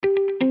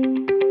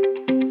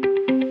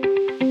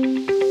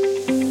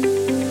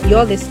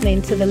You're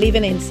listening to the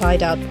Living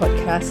Inside Out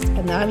podcast,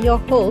 and I'm your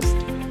host,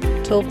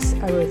 Tokes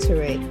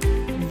Arotere.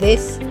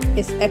 This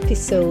is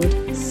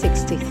episode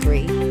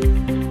 63.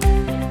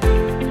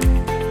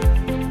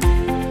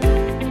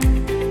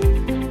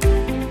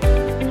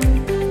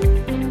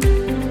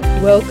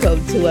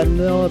 Welcome to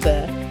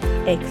another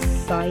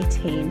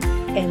exciting,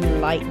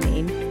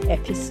 enlightening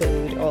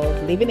episode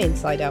of Living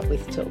Inside Out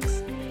with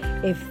Tokes.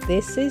 If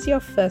this is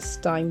your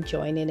first time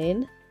joining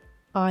in,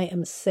 I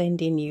am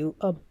sending you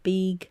a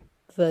big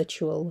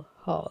virtual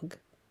hug,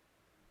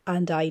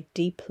 and I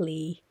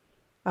deeply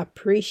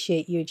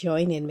appreciate you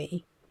joining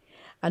me.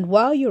 And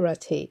while you're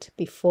at it,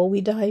 before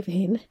we dive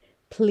in,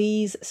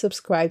 please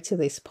subscribe to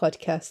this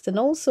podcast. And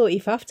also,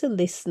 if after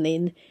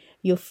listening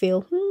you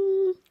feel,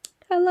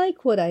 I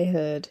like what I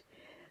heard,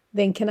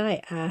 then can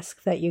I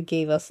ask that you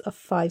give us a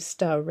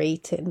 5-star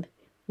rating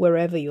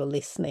wherever you're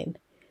listening?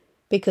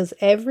 Because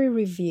every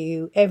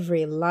review,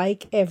 every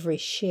like, every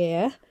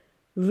share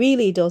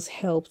really does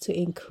help to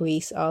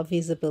increase our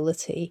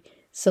visibility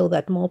so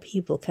that more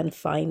people can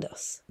find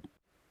us.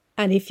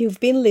 And if you've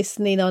been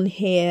listening on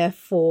here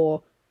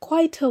for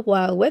quite a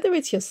while, whether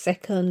it's your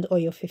second or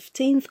your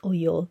 15th or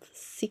your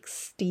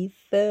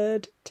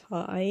 63rd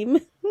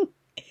time,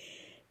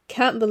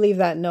 can't believe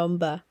that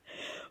number.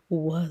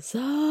 What's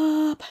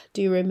up?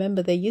 Do you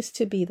remember there used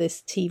to be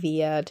this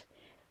TV ad?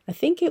 I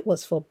think it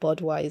was for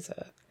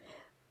Budweiser,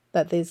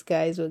 that these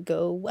guys would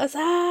go, "What's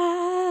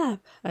up?"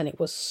 And it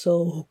was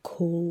so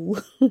cool.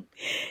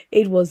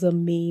 It was a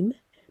meme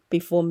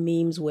before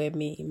memes were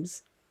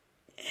memes.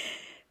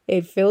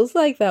 It feels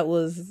like that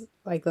was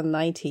like the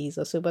 90s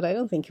or so, but I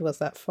don't think it was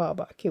that far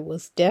back. It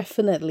was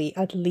definitely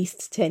at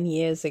least 10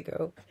 years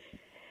ago.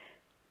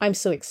 I'm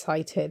so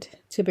excited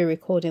to be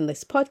recording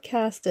this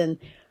podcast and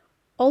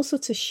also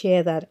to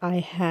share that I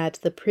had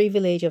the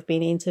privilege of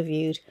being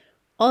interviewed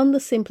on the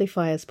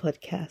Simplifiers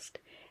podcast.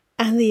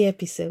 And the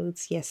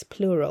episodes, yes,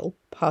 plural,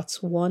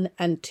 parts 1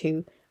 and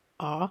 2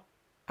 are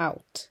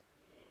out.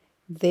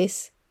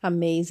 This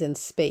amazing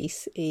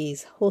space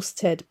is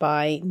hosted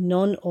by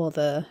none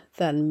other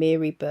than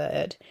Mary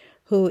Bird,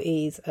 who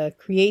is a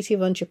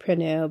creative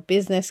entrepreneur,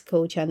 business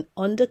coach, and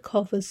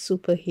undercover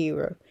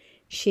superhero.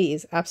 She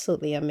is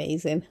absolutely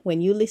amazing.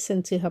 When you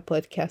listen to her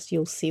podcast,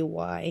 you'll see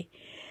why.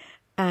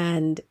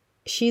 And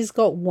she's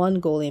got one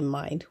goal in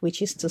mind,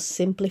 which is to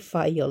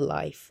simplify your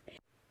life.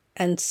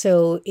 And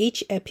so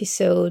each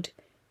episode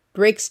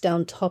breaks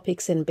down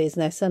topics in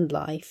business and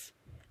life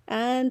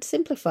and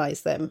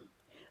simplifies them,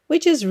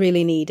 which is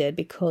really needed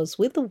because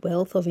with the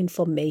wealth of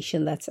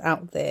information that's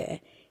out there,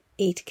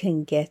 it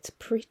can get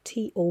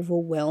pretty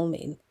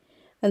overwhelming.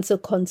 And so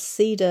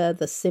consider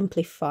the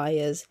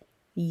Simplifiers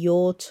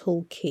your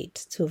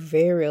toolkit to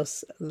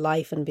various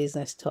life and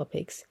business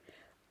topics.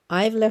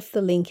 I've left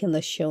the link in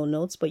the show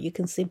notes, but you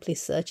can simply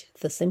search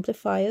the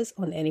Simplifiers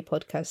on any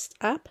podcast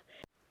app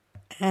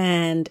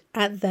and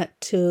add that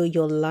to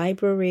your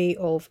library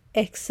of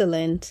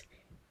excellent,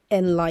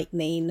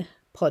 enlightening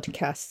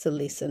podcasts to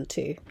listen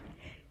to.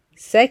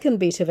 Second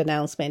bit of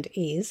announcement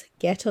is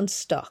Get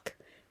Unstuck.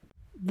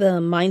 The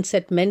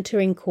Mindset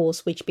Mentoring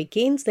course, which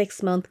begins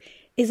next month,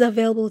 is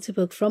available to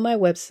book from my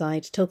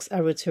website,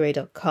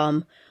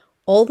 tokesarotere.com.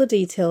 All the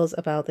details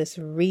about this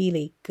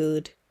really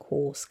good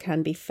course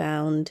can be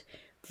found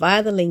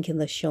via the link in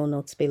the show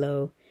notes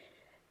below.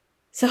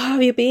 So how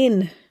have you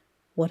been?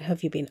 What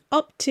have you been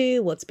up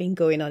to? What's been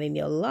going on in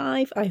your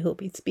life? I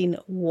hope it's been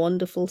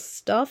wonderful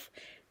stuff.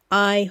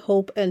 I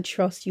hope and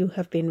trust you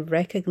have been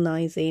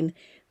recognizing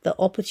the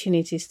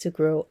opportunities to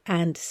grow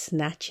and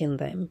snatching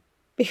them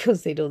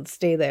because they don't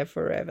stay there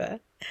forever.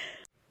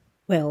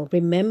 Well,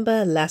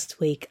 remember last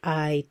week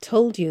I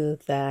told you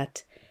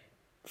that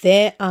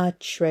there are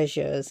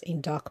treasures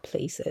in dark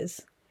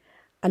places.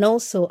 And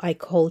also I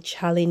call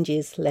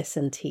challenges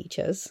lesson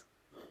teachers.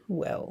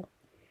 Well,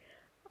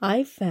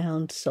 I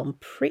found some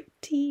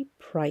pretty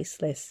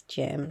priceless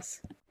gems.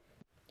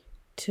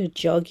 To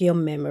jog your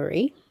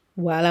memory,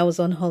 while I was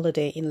on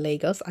holiday in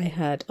Lagos, I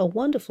had a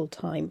wonderful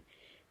time.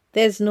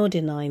 There's no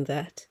denying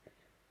that.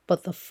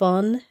 But the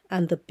fun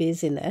and the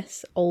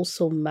busyness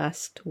also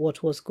masked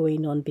what was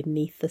going on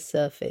beneath the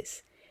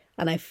surface.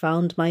 And I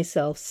found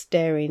myself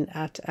staring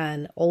at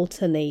an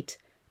alternate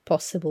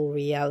possible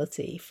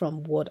reality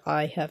from what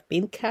I have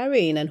been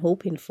carrying and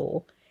hoping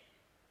for.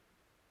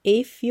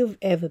 If you've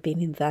ever been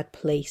in that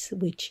place,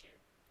 which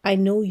I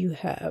know you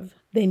have,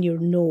 then you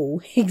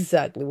know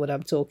exactly what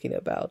I'm talking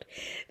about.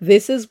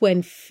 This is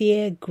when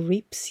fear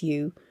grips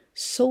you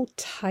so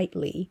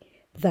tightly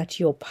that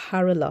you're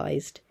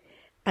paralyzed,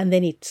 and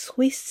then it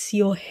twists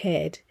your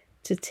head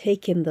to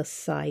take in the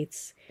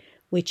sights,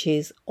 which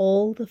is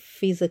all the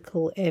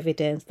physical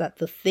evidence that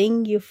the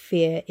thing you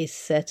fear is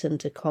certain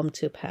to come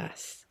to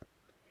pass.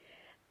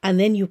 And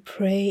then you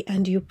pray,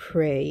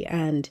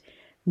 and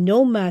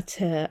no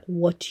matter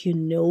what you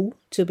know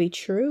to be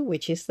true,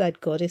 which is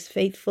that God is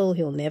faithful,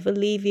 He'll never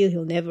leave you,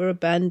 He'll never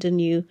abandon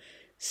you,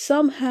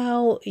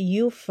 somehow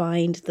you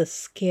find the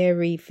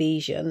scary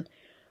vision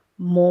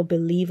more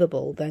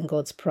believable than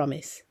God's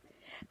promise.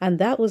 And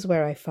that was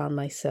where I found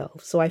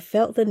myself. So I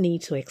felt the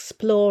need to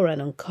explore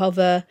and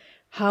uncover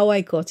how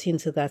I got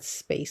into that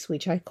space,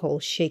 which I call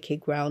shaky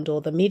ground or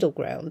the middle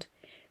ground,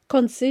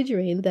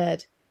 considering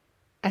that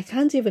I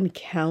can't even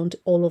count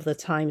all of the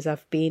times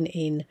I've been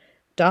in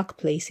dark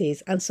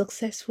places and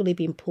successfully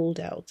been pulled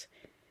out.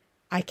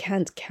 I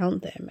can't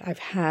count them. I've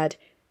had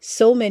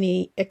so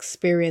many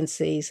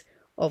experiences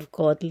of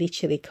God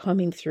literally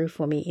coming through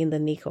for me in the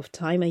nick of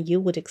time. And I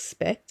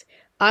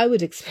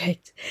would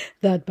expect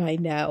that by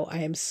now I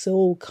am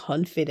so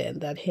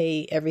confident that,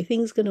 hey,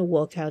 everything's going to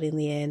work out in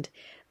the end,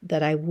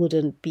 that I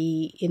wouldn't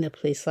be in a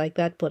place like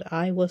that. But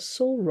I was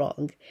so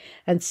wrong.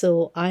 And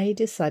so I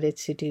decided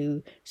to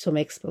do some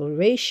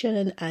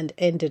exploration and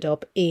ended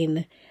up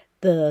in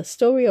the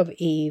story of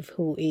Eve,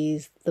 who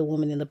is the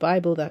woman in the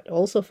Bible that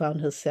also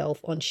found herself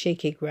on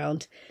shaky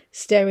ground,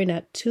 staring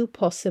at two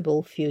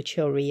possible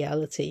future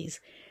realities.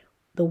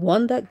 The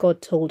one that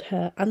God told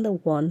her and the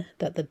one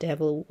that the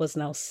devil was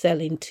now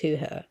selling to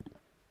her.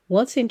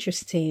 What's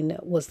interesting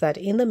was that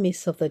in the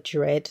midst of the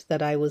dread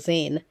that I was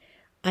in,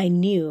 I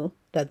knew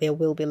that there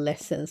will be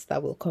lessons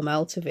that will come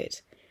out of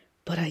it.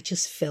 But I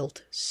just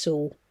felt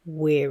so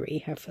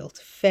weary. I felt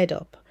fed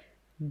up,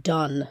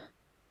 done.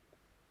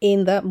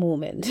 In that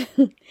moment,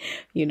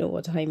 you know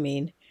what I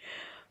mean.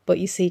 But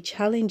you see,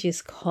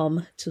 challenges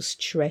come to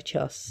stretch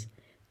us,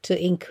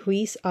 to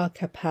increase our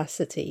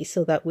capacity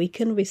so that we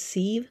can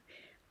receive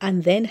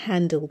and then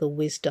handle the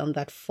wisdom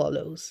that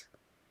follows.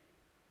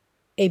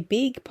 A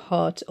big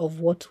part of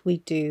what we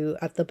do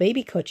at the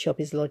Baby Cut Shop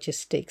is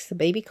logistics. The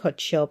Baby Cut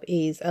Shop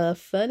is a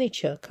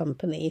furniture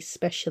company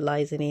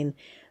specializing in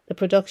the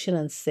production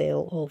and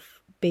sale of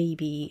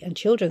baby and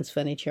children's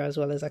furniture as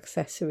well as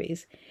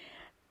accessories.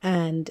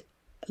 And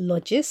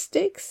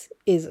logistics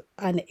is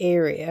an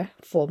area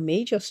for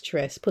major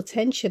stress,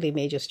 potentially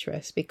major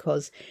stress,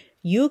 because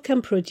you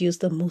can produce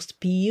the most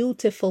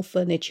beautiful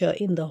furniture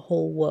in the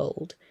whole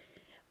world.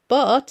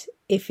 But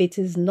if it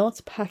is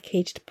not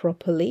packaged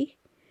properly,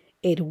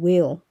 it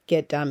will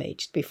get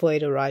damaged before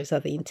it arrives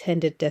at the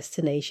intended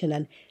destination,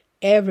 and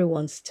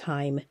everyone's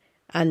time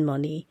and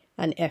money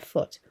and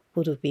effort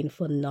would have been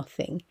for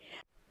nothing.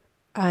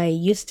 I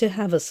used to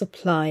have a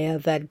supplier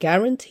that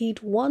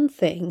guaranteed one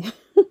thing,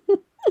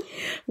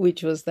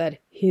 which was that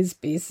his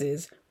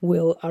pieces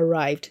will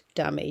arrive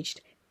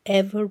damaged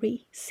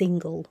every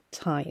single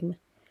time.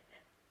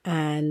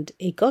 And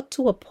it got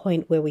to a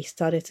point where we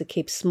started to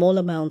keep small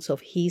amounts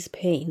of his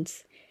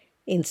paints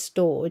in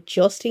store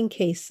just in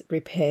case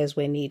repairs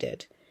were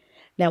needed.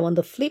 Now, on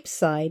the flip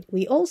side,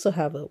 we also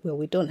have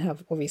we don't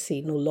have,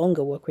 obviously, no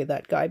longer work with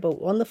that guy, but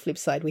on the flip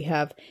side, we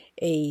have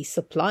a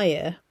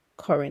supplier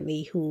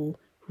currently who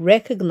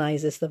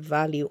recognizes the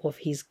value of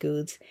his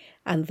goods,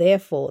 and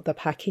therefore the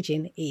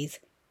packaging is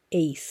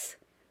ace.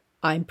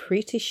 I'm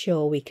pretty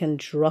sure we can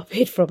drop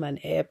it from an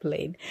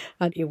airplane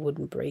and it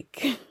wouldn't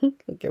break.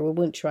 Okay, we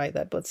won't try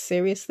that. But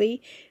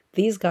seriously,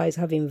 these guys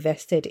have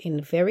invested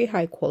in very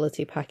high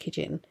quality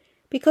packaging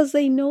because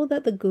they know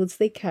that the goods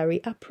they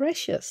carry are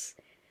precious.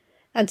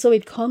 And so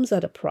it comes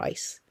at a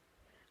price.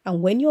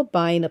 And when you're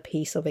buying a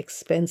piece of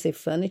expensive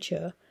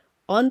furniture,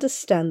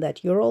 understand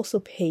that you're also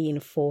paying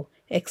for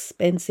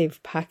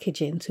expensive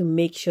packaging to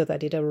make sure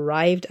that it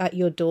arrived at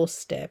your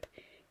doorstep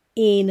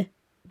in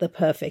the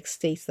perfect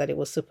state that it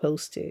was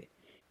supposed to.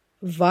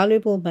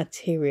 Valuable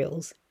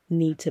materials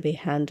need to be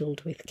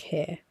handled with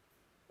care.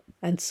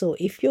 And so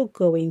if you're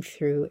going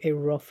through a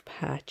rough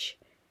patch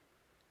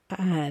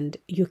and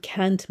you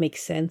can't make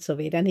sense of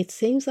it, and it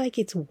seems like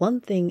it's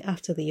one thing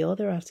after the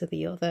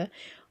other,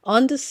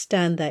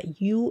 understand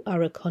that you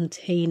are a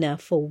container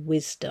for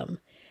wisdom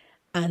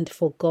and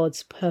for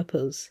God's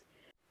purpose.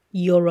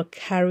 You're a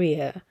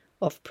carrier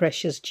of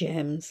precious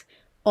gems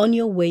on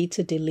your way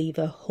to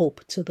deliver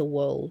hope to the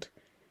world.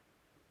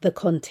 The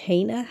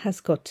container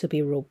has got to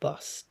be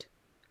robust,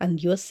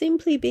 and you're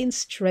simply being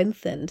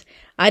strengthened.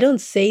 I don't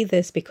say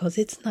this because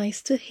it's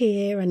nice to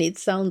hear and it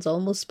sounds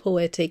almost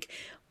poetic,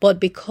 but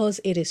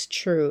because it is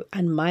true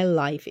and my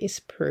life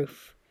is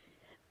proof.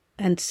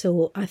 And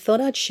so I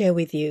thought I'd share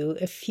with you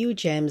a few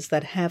gems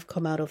that have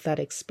come out of that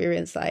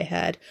experience I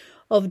had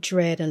of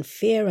dread and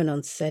fear and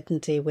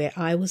uncertainty, where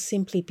I was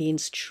simply being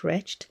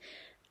stretched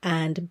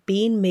and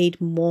being made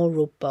more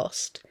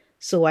robust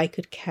so I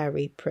could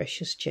carry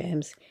precious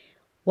gems.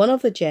 One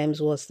of the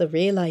gems was the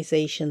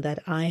realization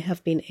that I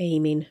have been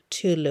aiming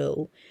too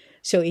low.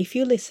 So if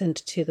you listened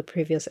to the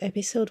previous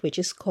episode, which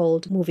is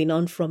called Moving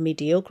On From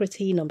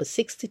Mediocrity, number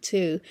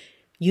 62,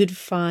 you'd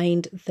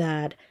find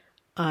that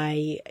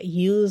I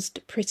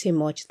used pretty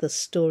much the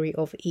story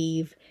of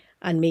Eve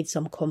and made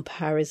some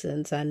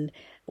comparisons and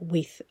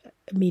with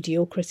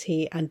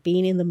mediocrity and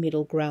being in the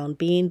middle ground,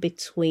 being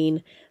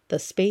between the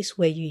space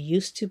where you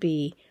used to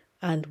be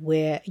and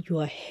where you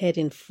are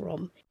heading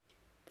from.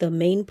 The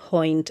main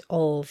point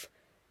of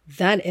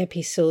that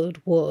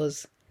episode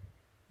was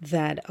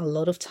that a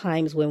lot of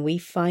times when we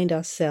find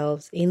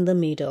ourselves in the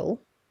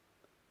middle,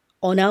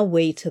 on our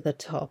way to the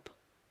top,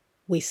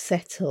 we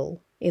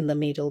settle in the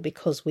middle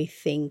because we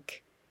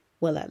think,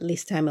 well, at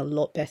least I'm a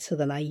lot better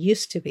than I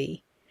used to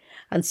be.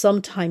 And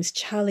sometimes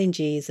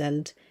challenges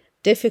and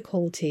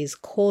difficulties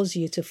cause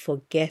you to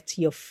forget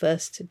your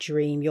first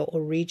dream, your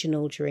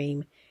original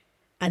dream,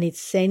 and it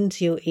sends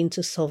you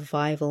into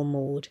survival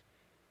mode.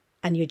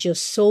 And you're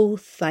just so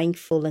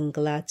thankful and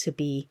glad to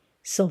be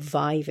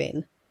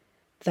surviving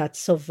that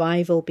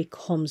survival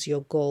becomes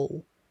your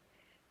goal.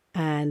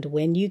 And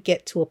when you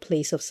get to a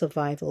place of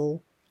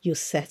survival, you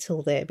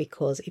settle there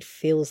because it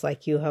feels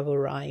like you have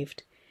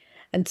arrived.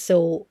 And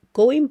so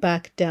going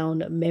back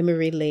down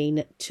memory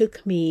lane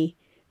took me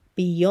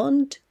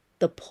beyond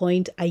the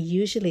point I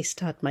usually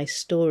start my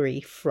story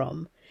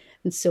from.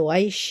 And so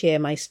I share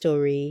my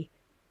story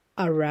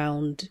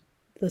around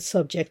the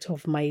subject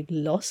of my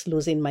loss,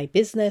 losing my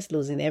business,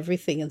 losing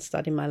everything and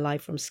starting my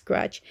life from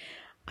scratch.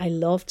 I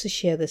love to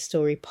share the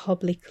story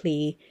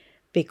publicly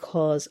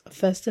because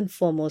first and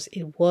foremost,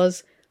 it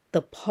was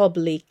the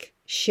public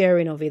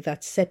sharing of it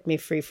that set me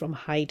free from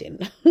hiding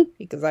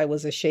because I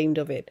was ashamed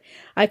of it.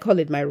 I call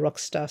it my rock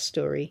star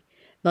story,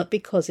 not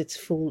because it's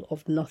full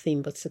of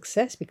nothing but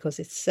success, because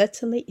it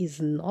certainly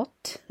is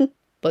not,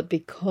 but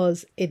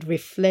because it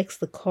reflects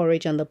the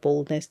courage and the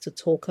boldness to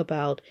talk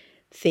about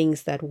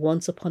things that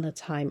once upon a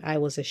time I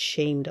was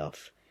ashamed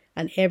of.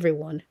 And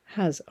everyone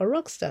has a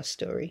rockstar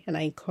story, and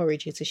I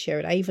encourage you to share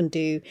it. I even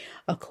do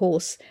a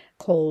course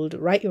called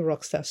Write Your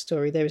Rockstar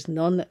Story. There is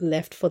none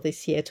left for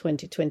this year,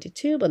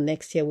 2022, but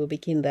next year we'll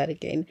begin that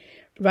again.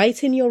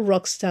 Writing your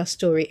rockstar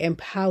story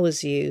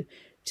empowers you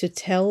to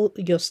tell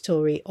your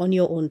story on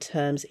your own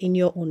terms, in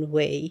your own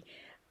way,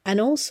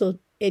 and also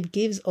it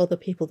gives other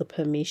people the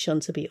permission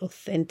to be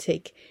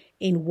authentic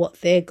in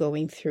what they're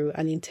going through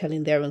and in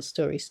telling their own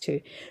stories too.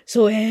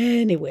 So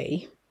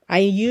anyway, I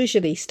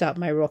usually start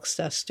my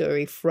rockstar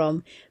story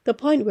from the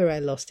point where I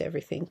lost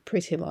everything,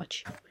 pretty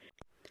much.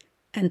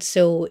 And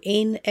so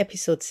in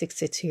episode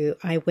 62,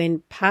 I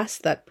went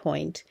past that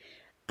point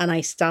and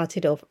I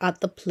started off at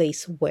the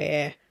place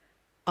where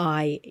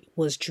I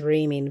was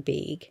dreaming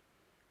big.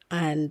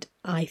 And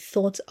I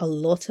thought a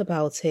lot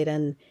about it,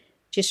 and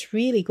just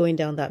really going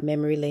down that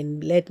memory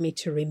lane led me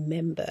to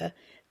remember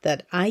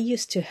that I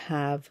used to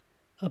have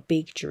a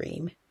big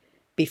dream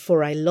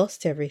before I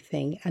lost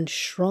everything and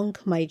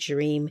shrunk my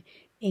dream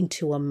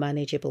into a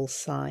manageable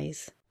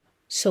size.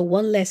 So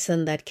one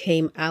lesson that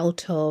came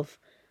out of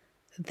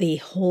the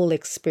whole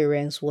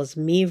experience was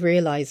me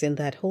realizing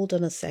that, hold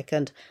on a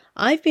second,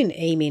 I've been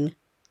aiming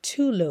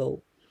too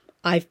low.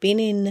 I've been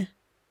in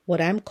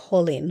what I'm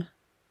calling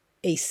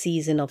a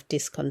season of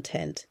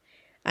discontent,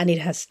 and it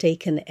has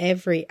taken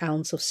every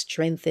ounce of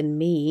strength in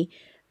me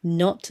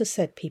not to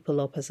set people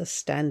up as a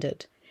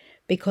standard,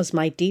 because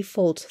my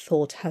default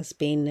thought has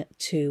been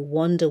to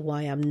wonder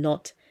why I'm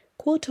not,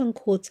 quote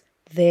unquote,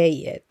 there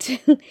yet.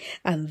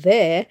 And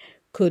there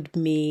could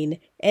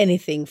mean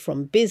anything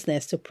from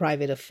business to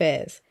private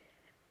affairs.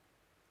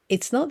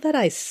 It's not that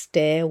I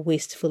stare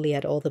wistfully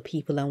at other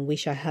people and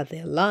wish I had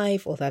their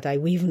life, or that I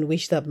even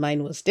wish that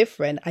mine was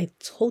different. I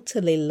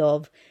totally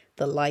love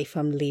the life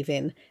I'm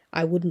living.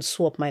 I wouldn't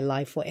swap my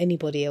life for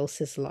anybody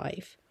else's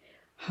life.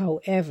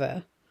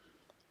 However,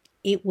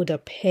 it would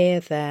appear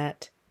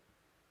that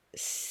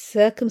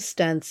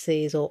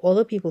circumstances or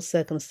other people's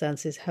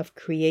circumstances have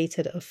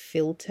created a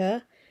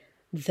filter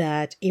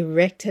that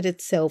erected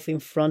itself in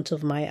front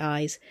of my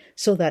eyes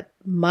so that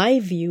my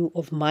view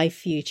of my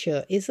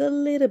future is a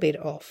little bit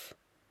off.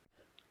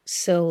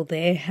 So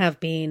there have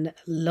been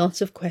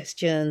lots of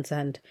questions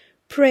and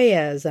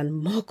prayers and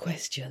more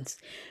questions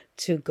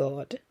to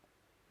God.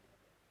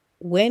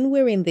 When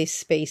we're in this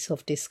space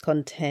of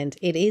discontent,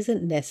 it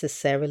isn't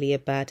necessarily a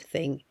bad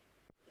thing.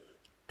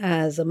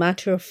 As a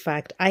matter of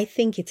fact, I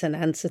think it's an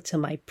answer to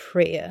my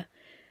prayer,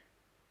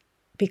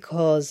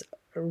 because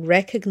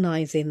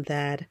recognizing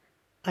that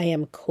I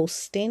am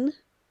coasting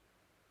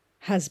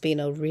has been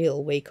a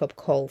real wake-up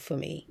call for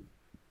me.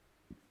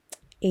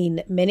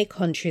 In many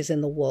countries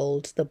in the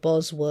world, the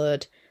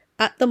buzzword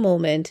at the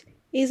moment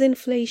is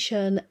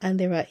inflation, and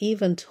there are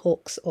even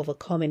talks of a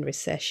coming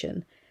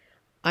recession.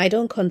 I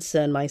don't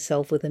concern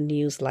myself with the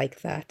news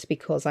like that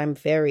because I'm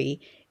very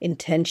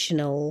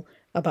intentional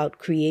about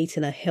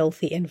creating a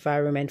healthy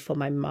environment for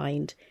my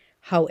mind.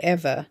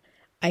 However,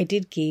 I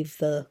did give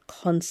the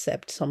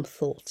concept some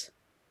thought.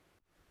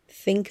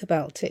 Think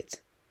about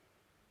it.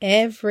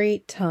 Every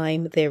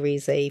time there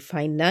is a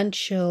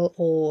financial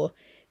or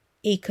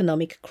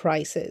economic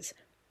crisis,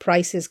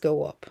 prices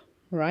go up,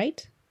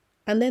 right?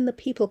 And then the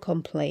people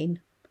complain.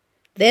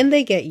 Then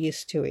they get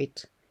used to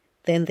it.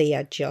 Then they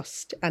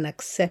adjust and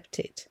accept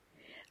it.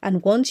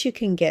 And once you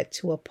can get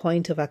to a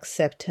point of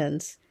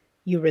acceptance,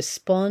 you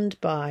respond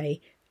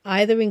by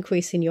either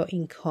increasing your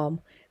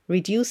income,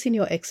 reducing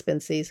your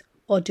expenses,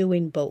 or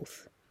doing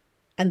both.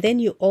 And then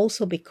you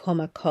also become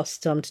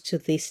accustomed to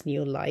this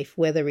new life,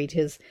 whether it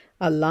is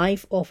a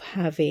life of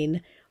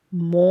having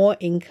more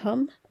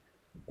income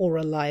or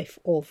a life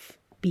of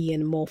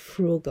being more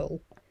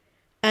frugal.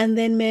 And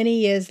then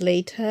many years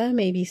later,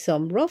 maybe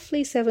some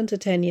roughly 7 to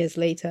 10 years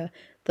later,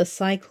 the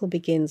cycle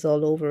begins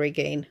all over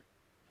again.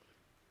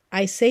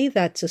 I say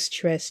that to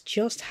stress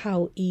just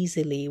how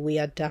easily we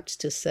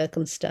adapt to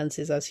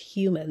circumstances as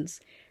humans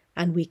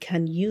and we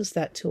can use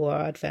that to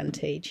our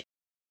advantage.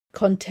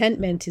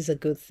 Contentment is a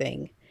good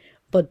thing,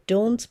 but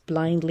don't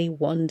blindly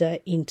wander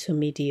into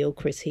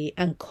mediocrity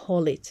and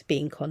call it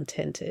being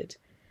contented.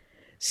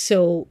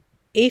 So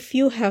if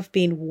you have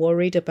been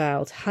worried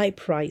about high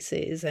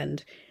prices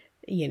and,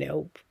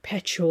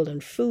 petrol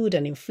and food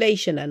and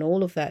inflation and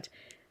all of that,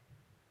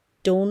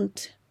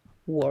 don't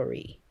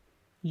worry.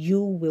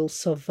 You will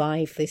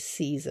survive this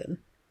season.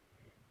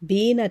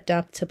 Being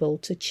adaptable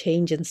to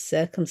changing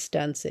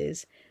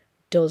circumstances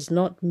does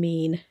not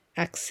mean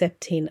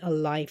accepting a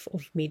life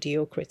of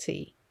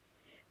mediocrity.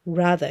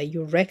 Rather,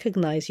 you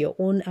recognize your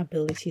own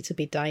ability to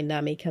be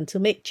dynamic and to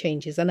make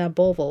changes, and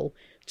above all,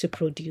 to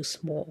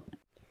produce more.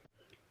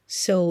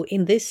 So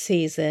in this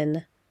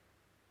season,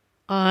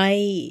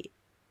 I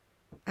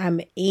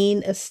am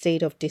in a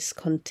state of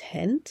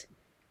discontent,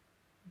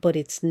 but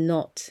it's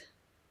not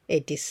a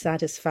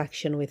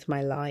dissatisfaction with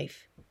my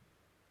life.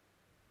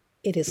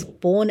 It is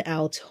born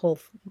out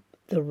of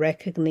the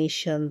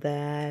recognition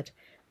that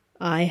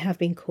I have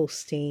been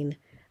coasting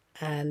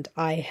and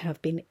I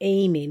have been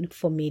aiming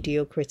for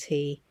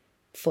mediocrity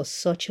for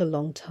such a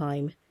long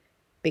time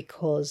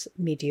because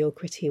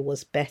mediocrity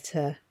was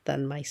better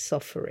than my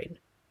suffering.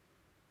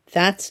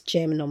 That's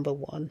gem number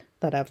 1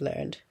 that I've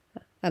learned,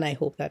 and I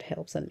hope that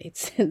helps and made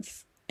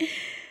sense.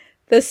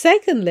 The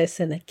second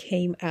lesson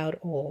came out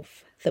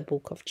of the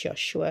book of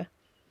Joshua,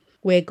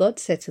 where God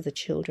said to the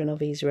children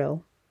of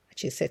Israel,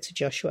 actually said to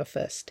Joshua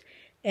first,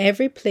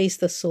 "Every place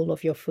the sole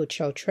of your foot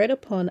shall tread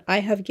upon, I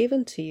have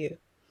given to you."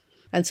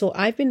 And so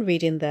I've been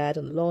reading that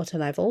a lot,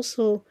 and I've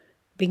also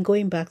been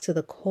going back to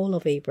the call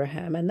of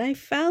Abraham, and I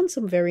found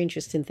some very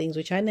interesting things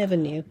which I never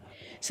knew.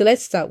 So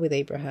let's start with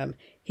Abraham.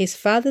 His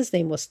father's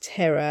name was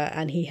Terah,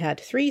 and he had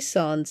 3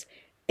 sons.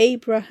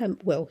 Abraham,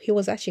 well, he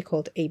was actually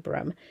called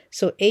Abram.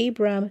 So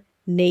Abram,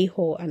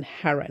 Nahor, and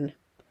Haran.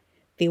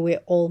 They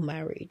were all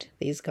married,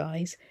 these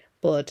guys.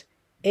 But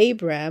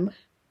Abram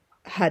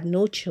had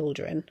no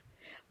children,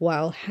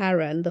 while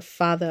Haran, the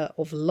father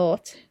of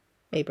Lot,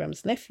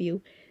 Abram's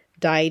nephew,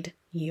 died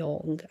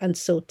young. And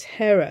so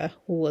Terah,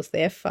 who was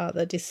their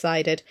father,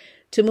 decided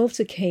to move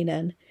to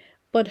Canaan.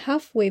 But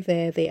halfway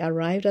there, they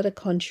arrived at a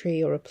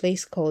country or a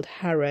place called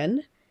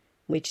Haran,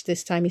 which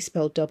this time is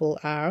spelled double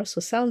R.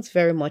 So sounds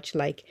very much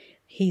like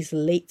his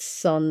late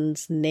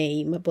son's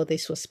name, but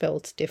this was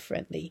spelled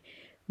differently.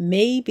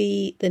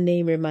 Maybe the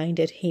name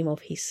reminded him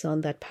of his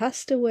son that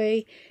passed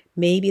away.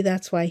 Maybe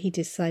that's why he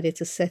decided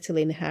to settle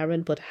in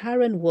Haran. But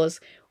Haran was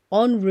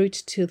en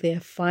route to their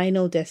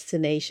final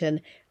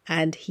destination,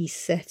 and he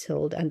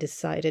settled and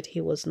decided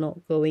he was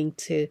not going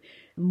to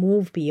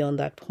move beyond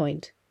that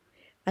point.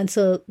 And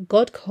so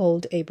God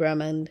called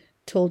Abram and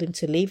told him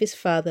to leave his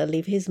father,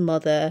 leave his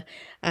mother,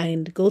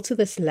 and go to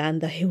this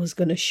land that he was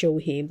going to show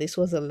him. This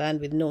was a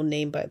land with no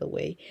name, by the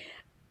way.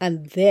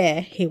 And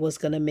there he was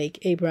going to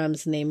make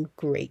Abraham's name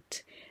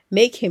great,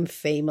 make him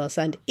famous,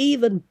 and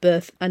even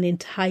birth an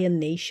entire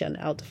nation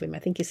out of him. I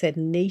think he said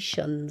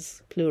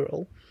nations,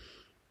 plural.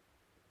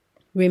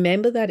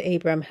 Remember that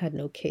Abraham had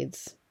no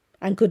kids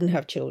and couldn't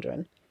have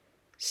children.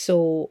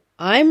 So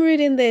I'm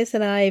reading this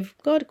and I've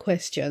got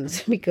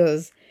questions,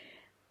 because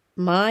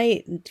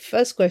my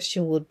first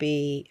question would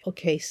be,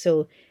 okay,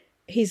 so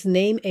his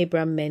name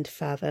Abram meant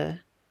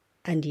father,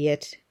 and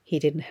yet he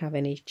didn't have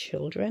any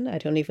children. I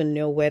don't even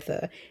know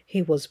whether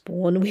he was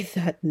born with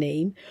that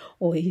name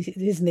or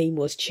his name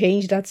was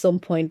changed at some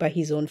point by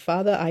his own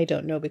father. I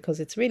don't know, because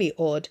it's really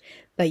odd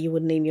that you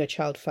would name your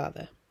child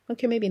father.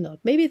 Okay, maybe not.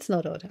 Maybe it's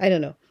not odd. I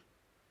don't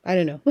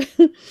know.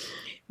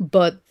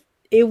 But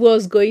it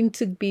was going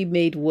to be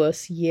made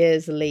worse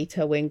years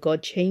later when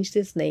God changed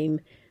his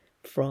name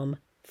from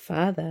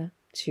father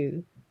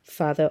to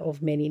father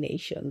of many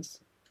nations.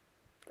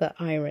 The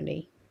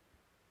irony,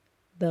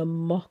 the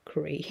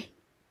mockery,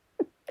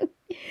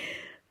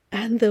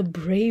 and the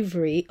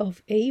bravery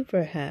of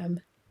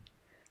Abraham.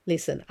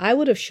 Listen, I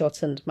would have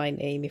shortened my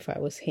name if I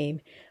was him.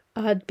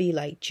 I'd be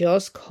like,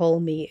 just call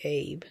me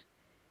Abe.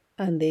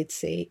 And they'd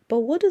say,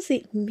 but what does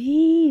it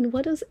mean?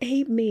 What does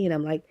Abe mean?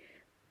 I'm like,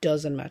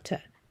 doesn't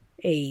matter.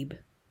 Abe.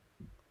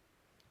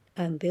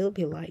 And they'll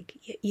be like,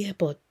 yeah,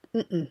 but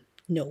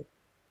no,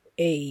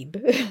 Abe.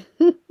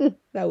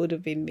 That would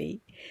have been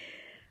me.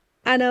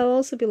 And I'll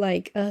also be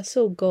like,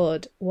 so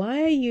God,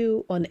 why are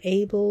you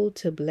unable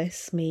to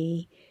bless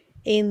me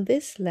in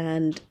this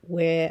land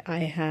where I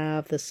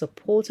have the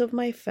support of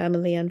my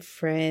family and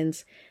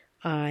friends?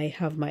 I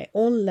have my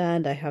own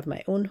land. I have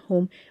my own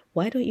home.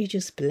 Why don't you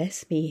just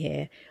bless me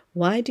here?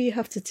 Why do you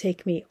have to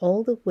take me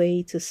all the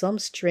way to some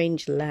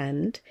strange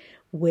land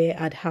where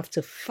I'd have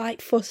to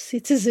fight for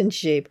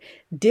citizenship,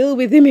 deal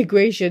with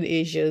immigration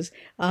issues?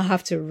 I'll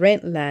have to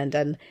rent land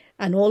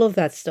and all of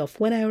that stuff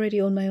when I already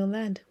own my own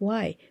land.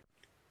 Why?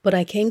 But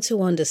I came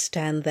to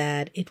understand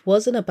that it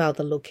wasn't about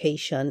the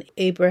location.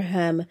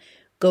 Abraham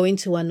going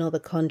to another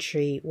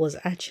country was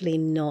actually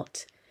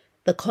not,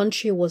 the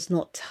country was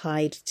not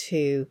tied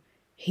to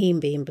him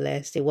being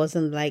blessed. It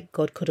wasn't like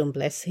God couldn't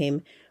bless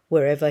him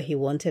wherever he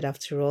wanted.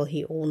 After all,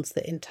 he owns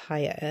the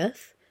entire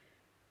earth.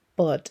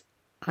 But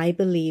I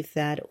believe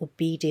that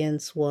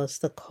obedience was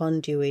the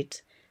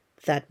conduit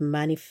that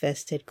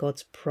manifested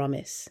God's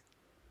promise.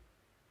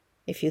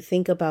 If you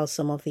think about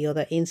some of the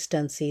other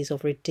instances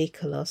of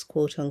ridiculous,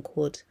 quote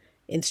unquote,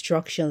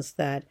 instructions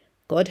that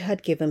God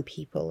had given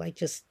people, like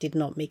just did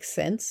not make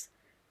sense.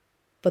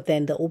 But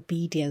then the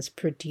obedience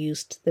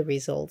produced the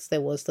results.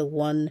 There was the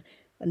one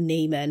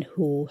Naaman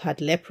who had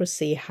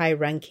leprosy,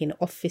 high-ranking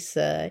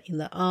officer in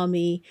the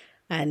army,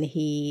 and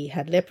he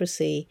had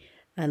leprosy,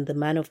 and the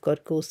man of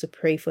God goes to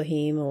pray for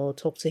him or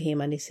talk to him,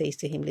 and he says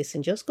to him,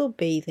 listen, just go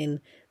bathe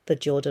in the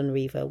Jordan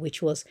River,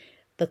 which was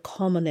the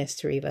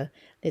commonest river.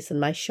 Listen,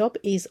 my shop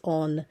is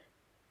on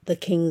the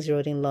King's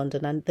Road in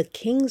London, and the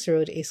King's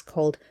Road is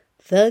called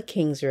the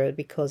King's Road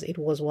because it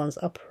was once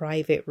a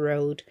private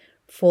road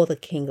for the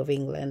King of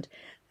England,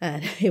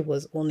 and it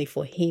was only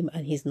for him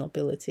and his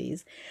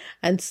nobilities.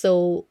 And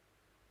so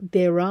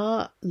there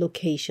are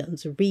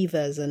locations,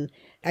 rivers, and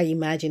I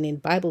imagine in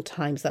Bible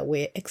times that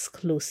were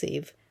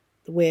exclusive,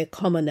 where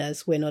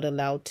commoners were not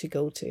allowed to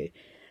go to.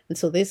 And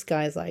so this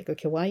guy's like,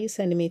 okay, why are you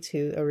sending me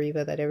to a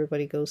river that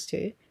everybody goes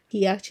to?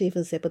 He actually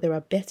even said, but there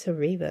are better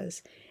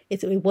rivers.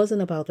 It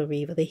wasn't about the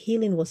river. The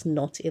healing was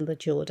not in the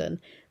Jordan.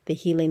 The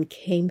healing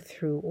came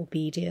through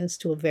obedience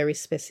to a very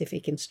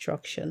specific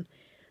instruction.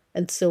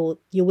 And so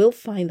you will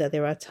find that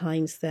there are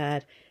times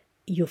that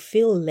you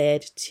feel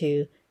led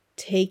to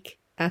take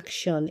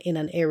action in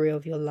an area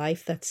of your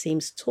life that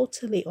seems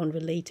totally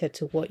unrelated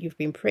to what you've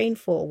been praying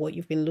for or what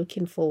you've been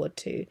looking forward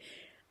to.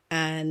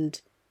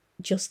 And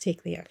just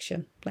take the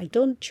action. Like,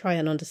 don't try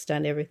and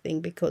understand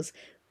everything, because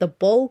the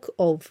bulk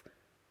of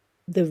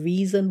the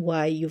reason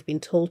why you've been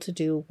told to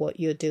do what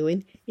you're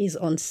doing is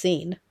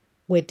unseen.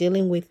 We're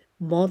dealing with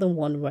more than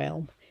one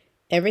realm.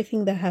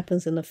 Everything that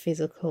happens in the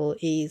physical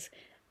is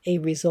a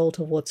result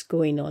of what's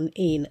going on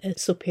in a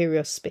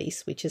superior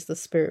space, which is the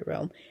spirit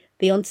realm,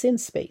 the unseen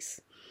space.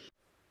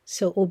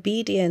 So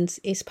obedience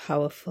is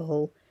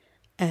powerful,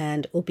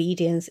 and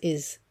obedience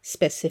is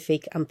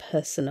specific and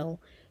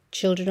personal.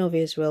 Children of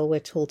Israel were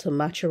told to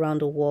march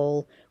around a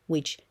wall,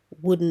 which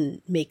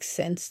wouldn't make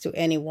sense to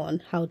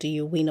anyone. How do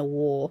you win a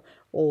war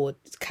or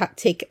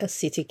take a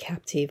city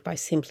captive by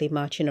simply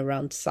marching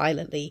around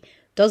silently?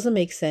 Doesn't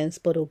make sense,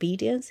 but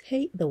obedience,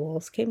 hey, the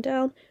walls came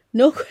down.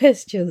 No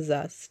questions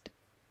asked.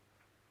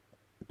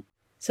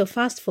 So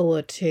fast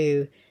forward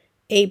to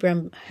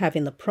Abraham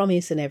having the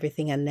promise and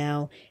everything, and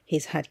now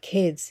he's had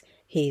kids.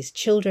 His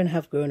children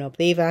have grown up.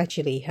 They've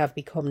actually have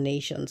become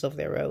nations of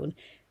their own.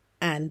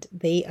 And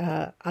they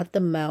are at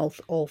the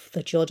mouth of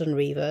the Jordan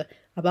River,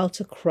 about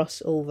to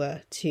cross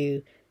over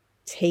to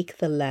take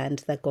the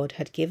land that God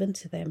had given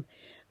to them.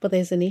 But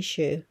there's an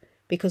issue,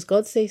 because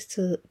God says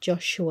to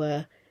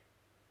Joshua,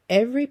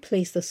 every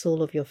place the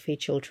sole of your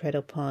feet shall tread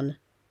upon,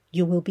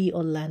 you will be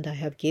on land I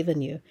have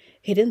given you.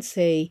 He didn't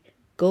say,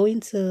 go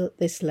into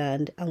this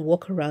land and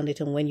walk around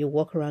it, and when you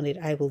walk around it,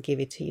 I will give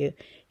it to you.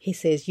 He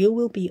says, you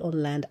will be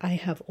on land I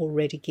have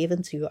already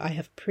given to you. I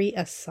have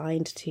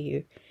pre-assigned to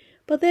you.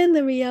 But then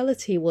the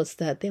reality was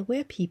that there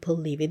were people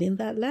living in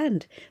that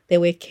land. There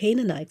were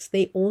Canaanites.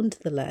 They owned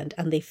the land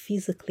and they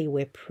physically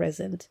were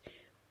present.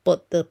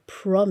 But the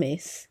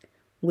promise,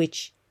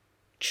 which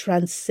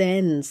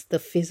transcends the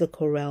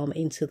physical realm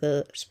into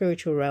the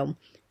spiritual realm,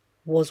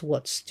 was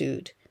what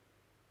stood.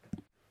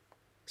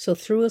 So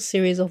through a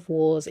series of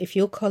wars, if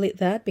you'll call it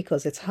that,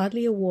 because it's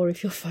hardly a war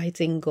if you're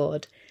fighting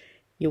God,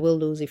 you will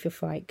lose if you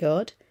fight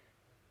God.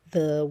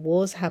 The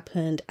wars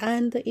happened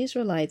and the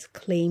Israelites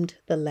claimed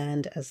the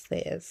land as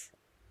theirs.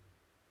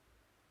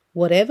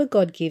 Whatever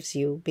God gives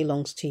you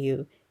belongs to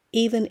you,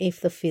 even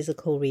if the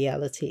physical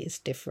reality is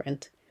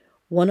different.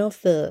 One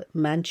of the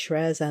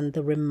mantras and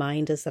the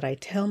reminders that I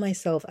tell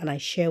myself and I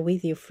share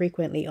with you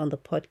frequently on the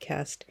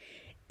podcast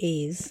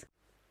is,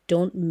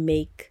 don't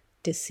make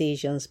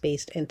decisions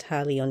based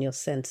entirely on your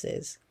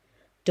senses.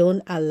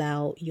 Don't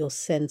allow your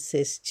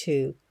senses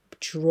to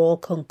draw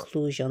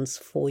conclusions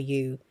for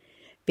you,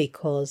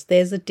 because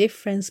there's a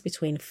difference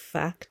between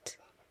fact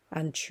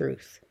and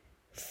truth.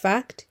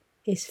 Fact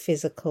is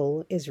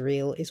physical, is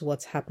real, is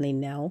what's happening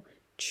now.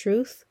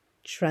 Truth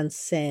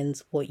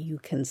transcends what you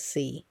can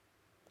see.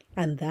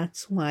 And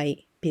that's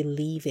why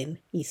believing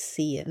is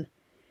seeing.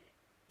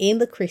 In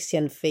the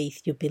Christian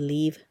faith, you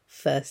believe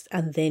first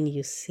and then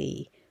you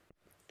see.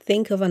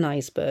 Think of an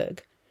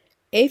iceberg.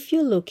 If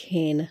you're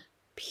looking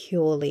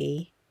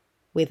purely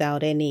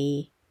without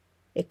any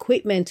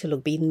equipment to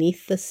look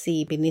beneath the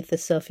sea, beneath the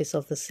surface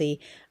of the sea,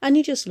 and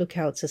you just look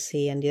out to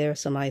sea and there are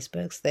some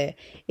icebergs there,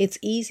 it's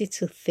easy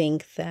to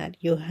think that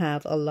you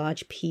have a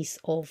large piece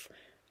of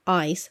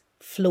ice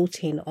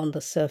floating on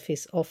the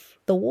surface of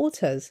the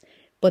waters.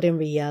 But in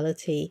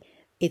reality,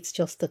 it's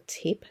just the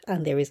tip,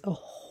 and there is a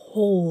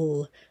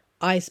whole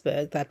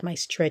iceberg that might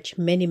stretch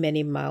many,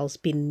 many miles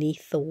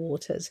beneath the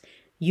waters.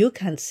 You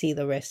can't see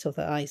the rest of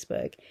the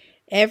iceberg.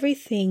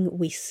 Everything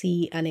we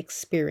see and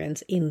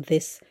experience in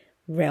this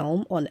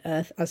realm on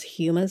earth as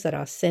humans that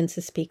our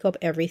senses pick up,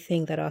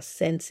 everything that our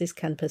senses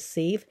can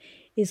perceive,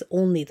 is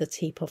only the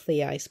tip of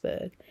the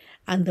iceberg.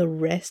 And the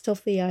rest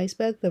of the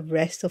iceberg, the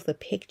rest of the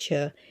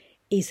picture,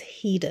 is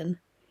hidden.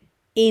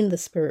 in the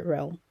spirit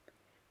realm.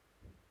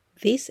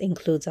 This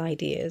includes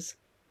ideas.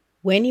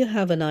 When you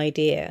have an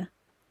idea,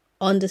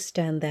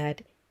 understand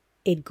that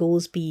it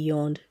goes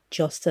beyond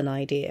just an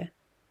idea.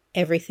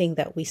 Everything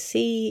that we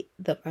see,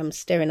 I'm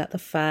staring at the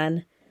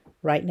fan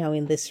right now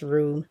in this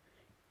room,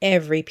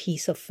 every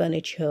piece of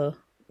furniture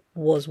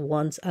was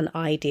once an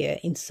idea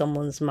in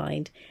someone's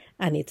mind,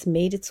 and it's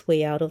made its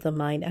way out of the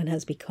mind and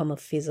has become a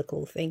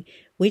physical thing,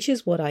 which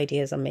is what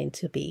ideas are meant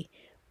to be.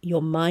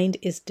 Your mind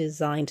is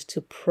designed to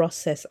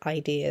process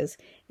ideas.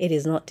 It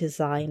is not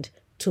designed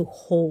to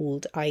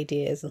hold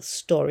ideas and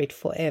store it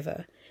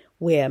forever.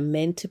 We are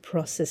meant to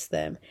process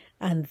them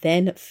and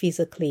then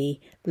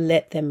physically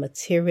let them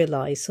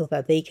materialize so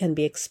that they can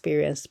be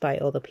experienced by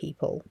other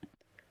people.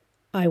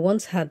 I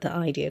once had the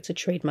idea to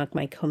trademark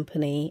my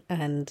company,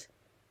 and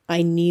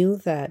I knew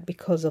that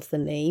because of the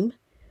name,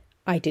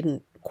 I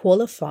didn't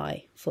qualify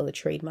for the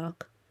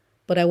trademark.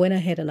 But I went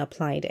ahead and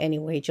applied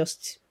anyway,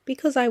 just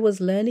because I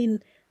was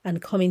learning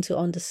and coming to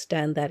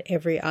understand that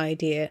every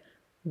idea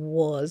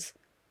was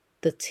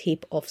the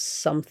tip of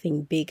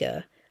something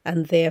bigger,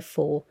 and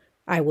therefore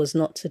I was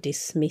not to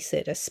dismiss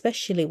it,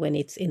 especially when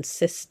it's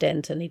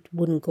insistent and it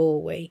wouldn't go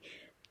away.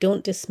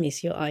 Don't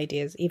dismiss your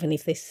ideas, even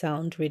if they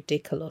sound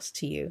ridiculous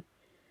to you.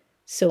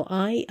 So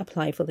I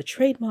applied for the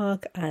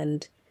trademark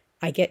and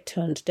I get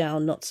turned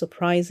down, not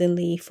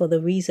surprisingly, for the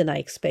reason I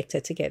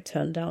expected to get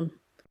turned down.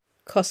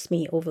 Cost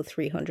me over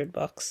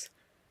 $300.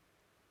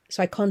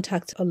 So I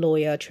contact a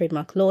lawyer, a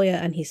trademark lawyer,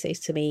 and he says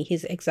to me,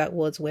 his exact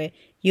words were,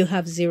 "You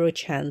have zero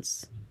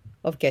chance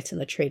of getting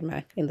a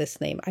trademark in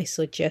this name. I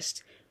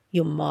suggest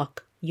you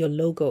mark your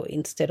logo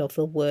instead of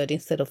the word,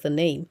 instead of the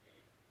name."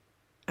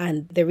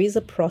 And there is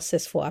a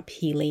process for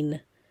appealing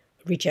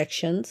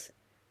rejections,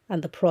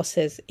 and the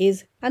process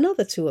is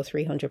another £200 or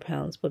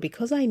 £300. But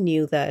because I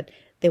knew that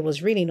there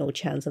was really no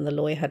chance and the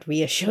lawyer had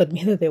reassured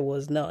me that there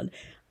was none,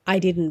 I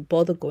didn't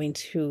bother going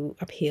to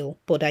appeal.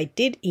 But I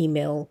did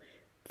email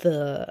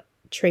the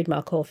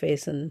trademark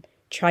office and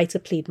try to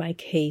plead my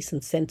case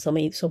and send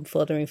some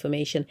further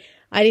information.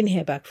 I didn't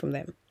hear back from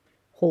them.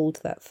 Hold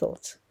that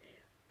thought.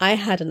 I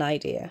had an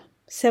idea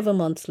 7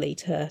 months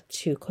later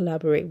to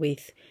collaborate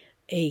with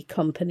a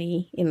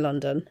company in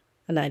London,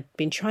 and I'd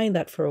been trying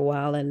that for a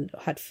while and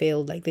had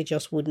failed. Like, they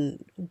just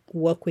wouldn't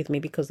work with me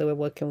because they were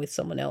working with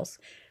someone else.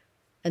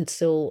 And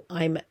so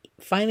I'm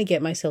finally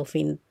get myself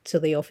into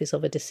the office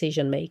of a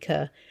decision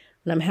maker,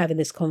 and I'm having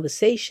this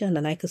conversation,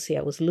 and I could see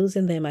I was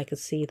losing them. I could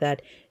see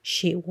that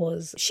she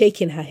was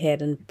shaking her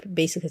head and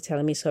basically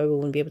telling me, "Sorry, we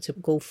won't be able to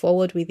go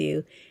forward with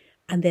you."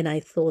 And then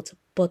I thought,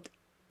 but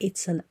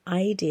it's an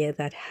idea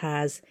that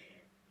has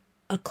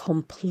a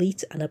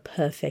complete and a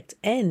perfect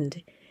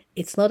end.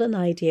 It's not an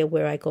idea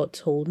where I got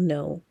told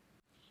no.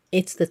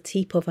 It's the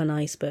tip of an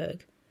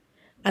iceberg.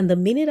 And the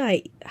minute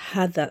I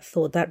had that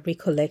thought, that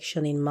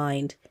recollection in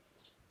mind,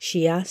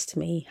 she asked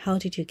me, "How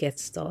did you get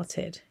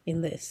started in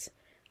this?"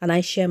 And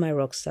I share my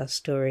rockstar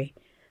story.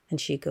 And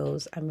she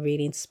goes, "I'm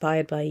really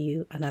inspired by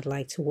you and I'd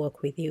like to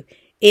work with you."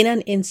 In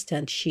an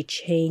instant, she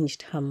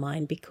changed her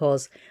mind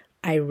because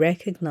I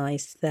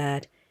recognized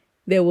that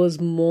there was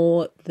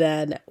more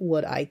than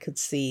what I could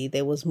see.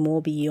 There was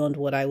more beyond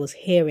what I was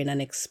hearing and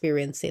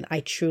experiencing. I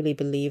truly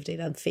believed it,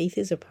 and faith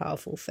is a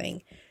powerful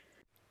thing.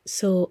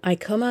 So I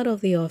come out of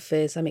the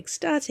office, I'm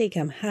ecstatic,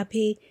 I'm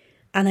happy,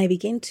 and I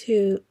begin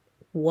to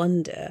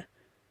wonder,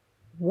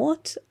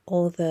 what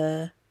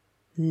other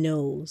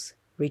no's,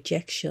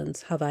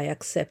 rejections have I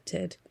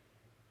accepted?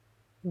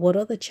 What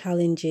other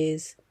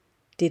challenges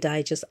did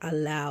I just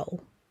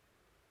allow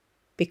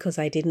because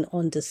I didn't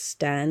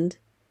understand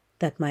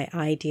that my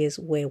ideas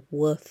were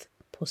worth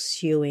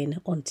pursuing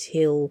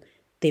until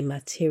they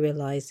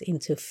materialized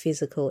into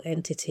physical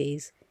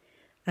entities?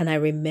 And I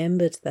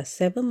remembered that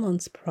 7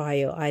 months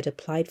prior, I'd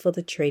applied for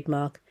the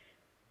trademark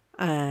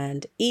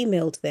and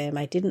emailed them.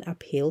 I didn't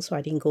appeal, so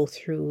I didn't go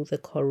through the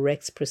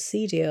correct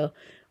procedure,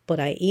 but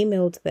I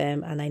emailed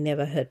them and I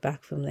never heard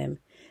back from them.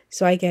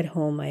 So I get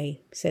home, I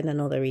send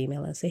another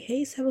email and say,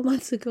 "Hey, 7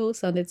 months ago,"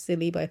 sounded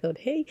silly, but I thought,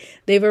 hey,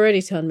 they've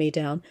already turned me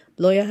down.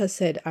 Lawyer has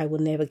said I will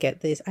never get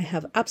this. I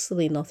have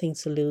absolutely nothing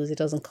to lose. It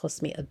doesn't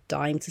cost me a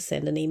dime to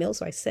send an email.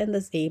 So I send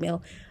this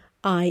email.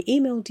 "I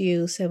emailed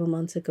you 7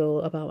 months ago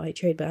about my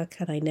trademark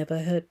and I never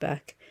heard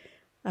back."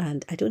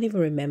 And I don't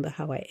even remember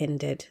how I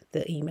ended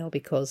the email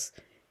because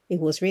it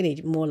was really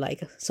more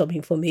like some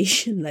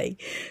information like,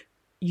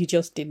 "You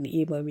just didn't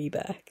email me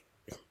back."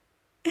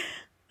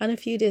 And a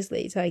few days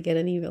later, I get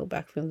an email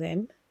back from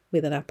them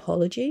with an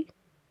apology,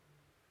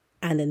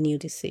 and a new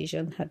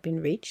decision had been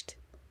reached.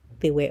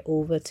 They were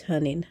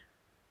overturning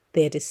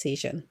their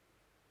decision.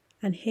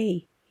 And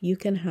hey, you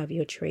can have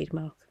your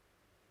trademark.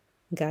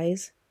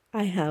 Guys,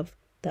 I have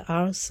the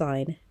R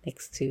sign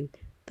next to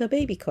the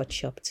baby cut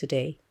shop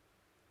today.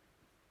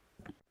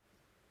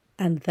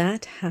 And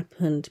that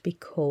happened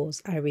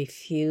because I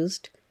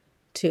refused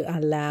to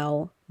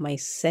allow my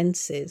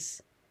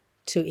senses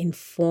to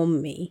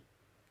inform me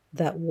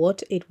that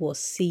what it was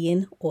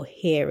seeing or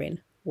hearing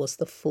was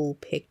the full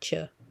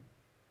picture.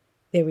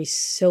 There is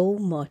so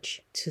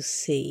much to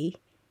see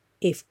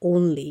if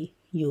only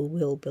you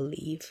will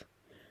believe.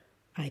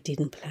 I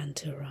didn't plan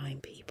to rhyme,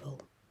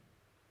 people.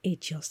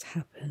 It just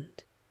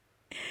happened.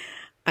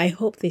 I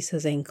hope this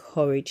has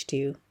encouraged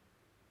you.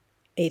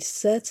 It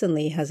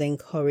certainly has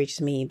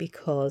encouraged me,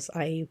 because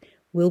I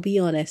will be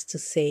honest to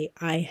say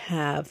I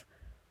have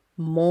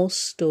more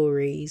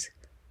stories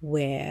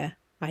where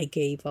I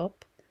gave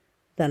up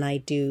than I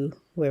do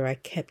where I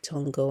kept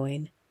on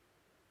going.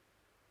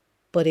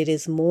 But it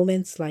is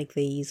moments like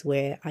these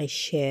where I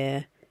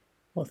share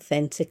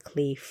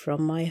authentically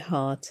from my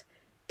heart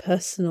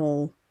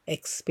personal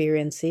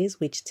experiences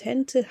which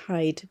tend to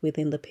hide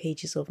within the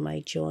pages of my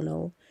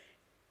journal,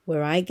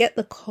 where I get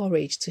the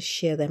courage to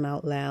share them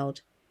out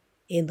loud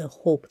in the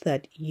hope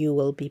that you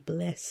will be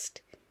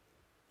blessed.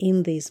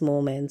 In these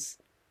moments,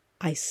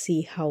 I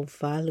see how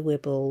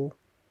valuable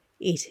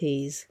it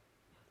is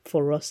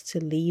for us to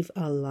live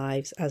our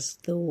lives as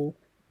though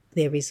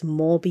there is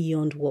more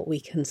beyond what we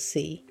can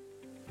see.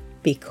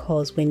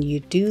 Because when you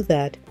do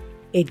that,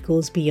 it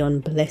goes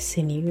beyond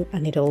blessing you,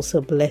 and it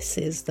also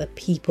blesses the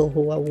people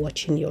who are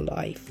watching your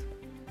life.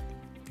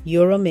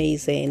 You're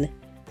amazing.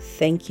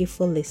 Thank you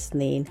for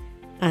listening,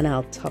 and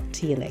I'll talk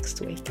to you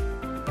next week.